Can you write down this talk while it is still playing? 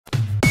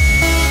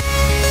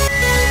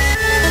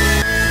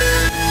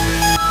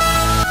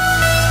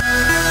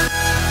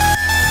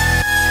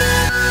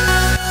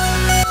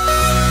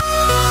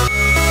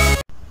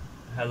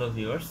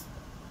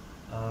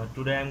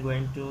Today I'm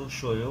going to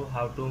show you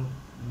how to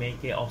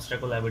make a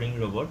obstacle avoiding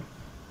robot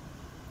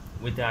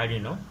with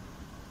Arduino.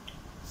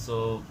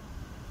 So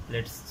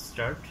let's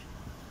start.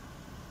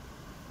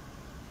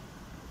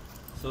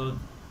 So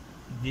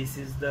this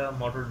is the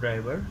motor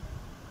driver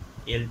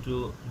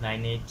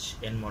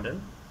L298N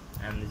model,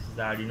 and this is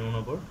the Arduino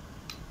UNO board.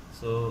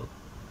 So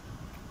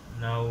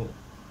now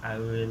I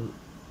will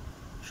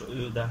show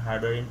you the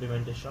hardware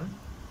implementation.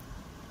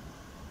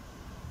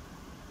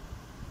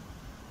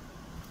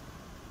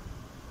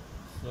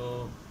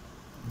 So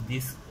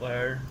this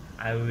wire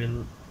I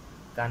will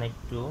connect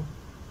to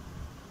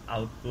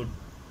output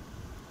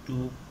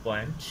 2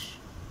 points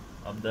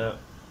of the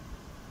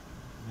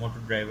motor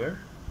driver,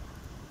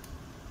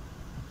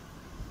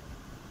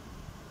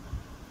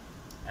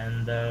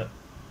 and the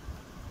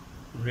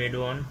red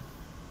one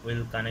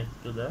will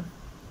connect to the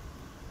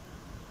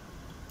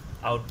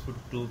output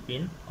 2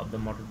 pin of the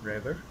motor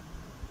driver,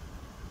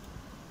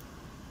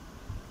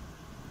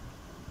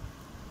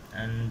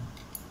 and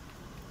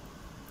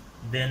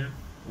then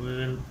we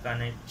will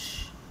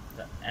connect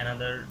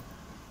another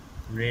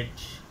red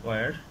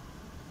wire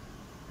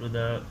to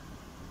the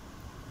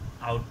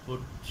output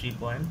 3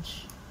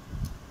 points,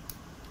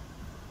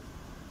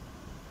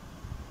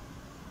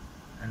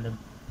 and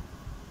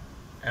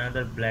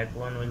another black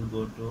one will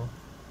go to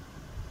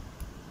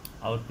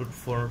output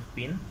 4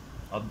 pin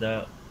of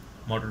the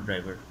motor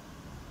driver.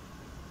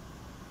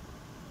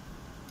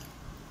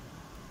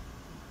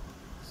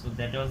 So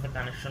that was the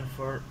connection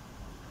for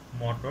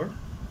motor.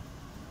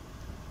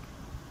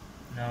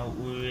 Now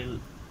we will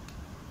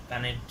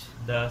connect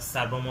the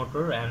servo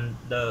motor and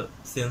the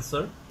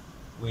sensor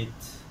with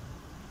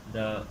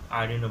the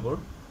Arduino board.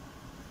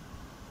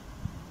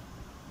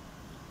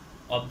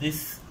 Of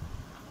this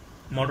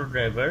motor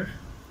driver,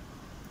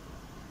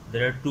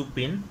 there are 2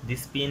 pins.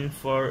 This pin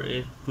for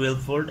is 12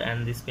 volt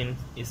and this pin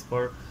is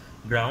for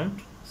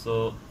ground.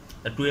 So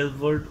the 12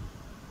 volt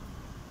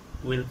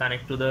will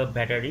connect to the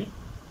battery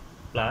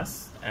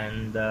plus,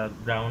 and the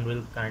ground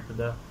will connect to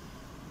the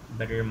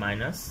battery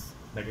minus,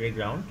 battery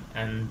ground,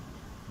 and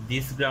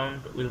this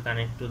ground will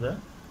connect to the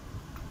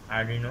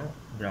Arduino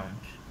ground.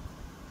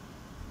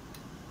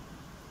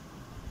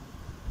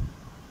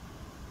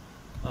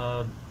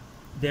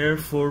 There are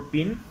 4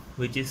 pins,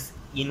 which is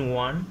in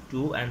 1,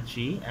 2 and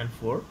 3 and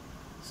 4.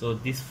 So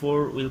this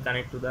 4 will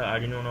connect to the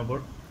Arduino UNO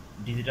board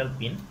digital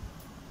pin.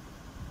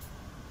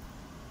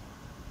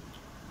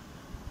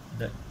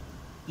 The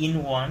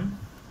in 1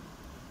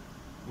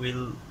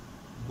 will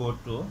go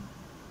to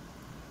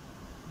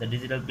the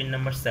digital pin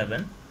number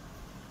 7,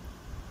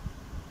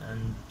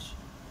 and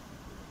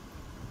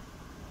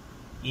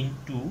in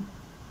 2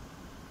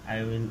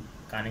 I will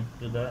connect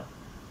to the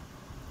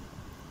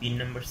pin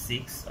number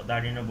 6 of the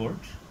Arduino board,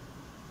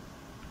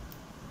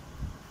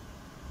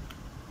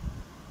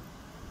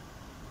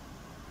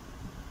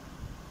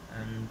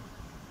 and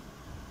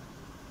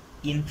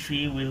in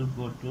 3 will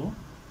go to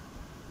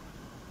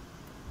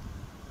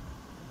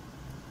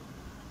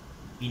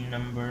pin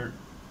number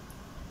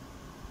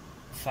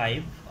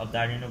 5 of the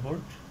Arduino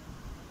board.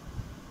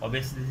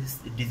 Obviously this is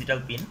the digital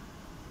pin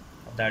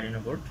of the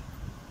Arduino board,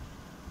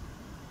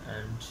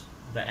 and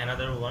the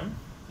another one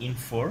in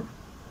 4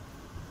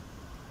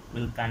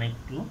 will connect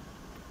to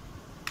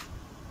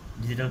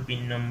digital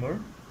pin number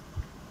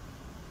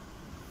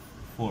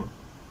 4.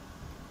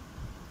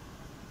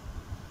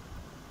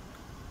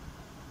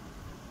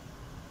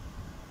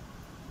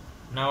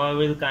 Now I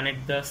will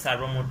connect the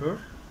servo motor.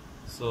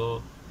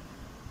 So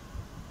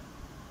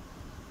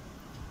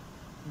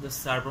the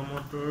servo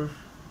motor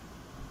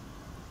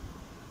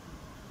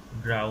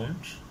ground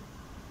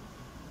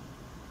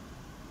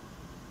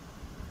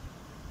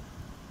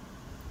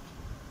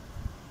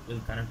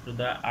will connect to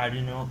the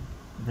Arduino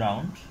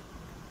ground,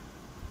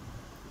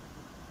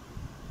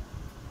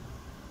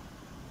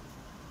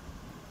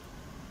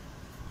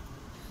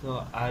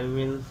 so I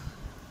will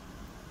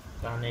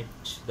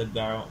connect the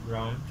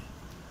ground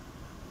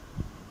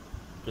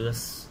to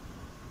the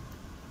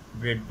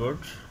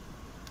breadboard.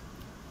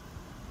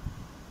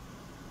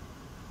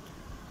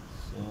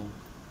 So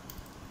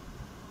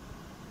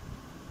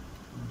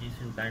this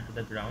will connect to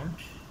the ground,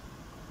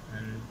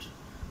 and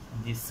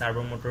this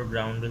servo motor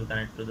ground will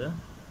connect to the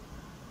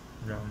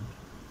ground.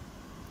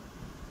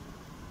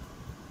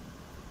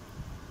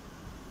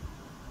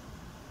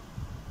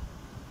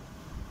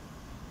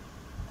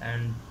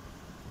 And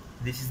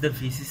this is the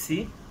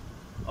VCC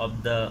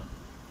of the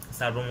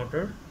servo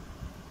motor.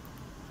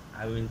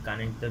 I will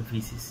connect the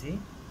VCC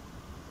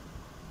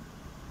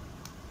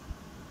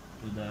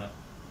to the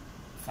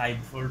 5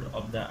 volt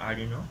of the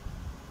Arduino,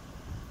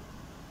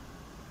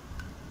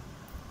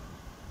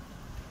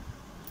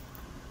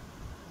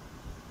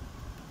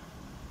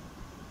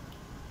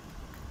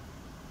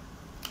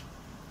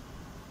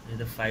 this is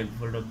the 5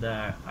 volt of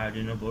the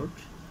Arduino board,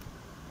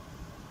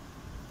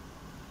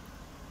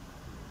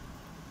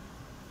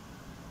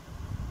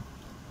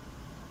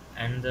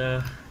 and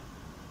the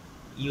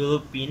yellow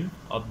pin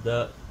of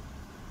the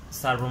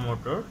servo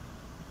motor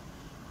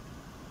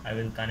I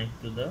will connect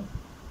to the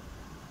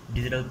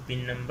digital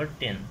pin number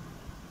 10.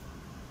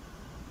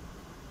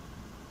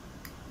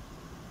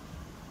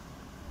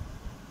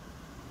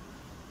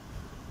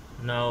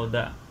 Now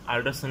the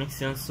ultrasonic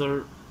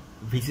sensor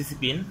VCC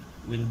pin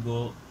will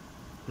go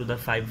to the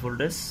 5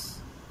 volts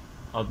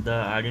of the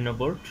Arduino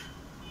board,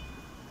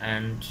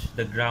 and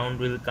the ground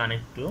will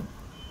connect to,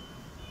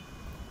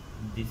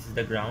 this is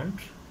the ground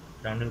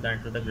will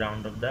connect to the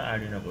ground of the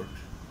Arduino board.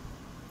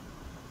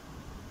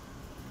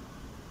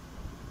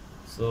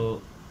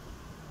 So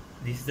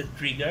this is the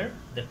trigger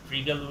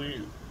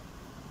will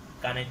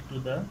connect to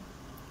the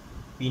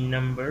pin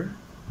number,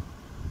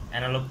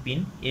 analog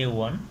pin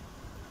A1,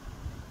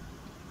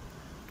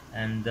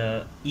 and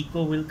the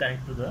echo will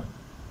connect to the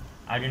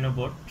Arduino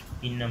board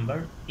pin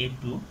number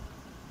A2,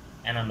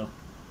 analog.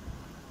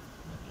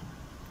 Okay.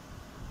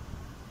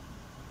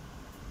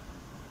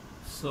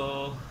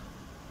 So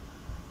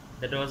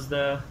that was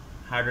the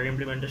hardware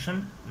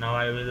implementation. Now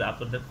I will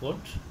upload the code.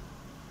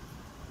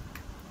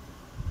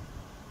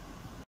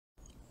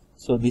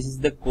 So this is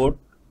the code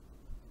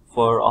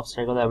for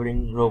obstacle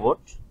avoiding robot.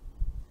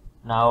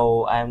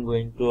 Now I am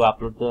going to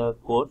upload the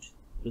code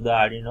to the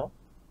Arduino.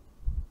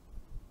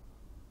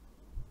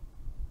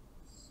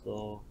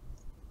 So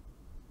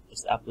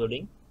it's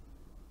uploading.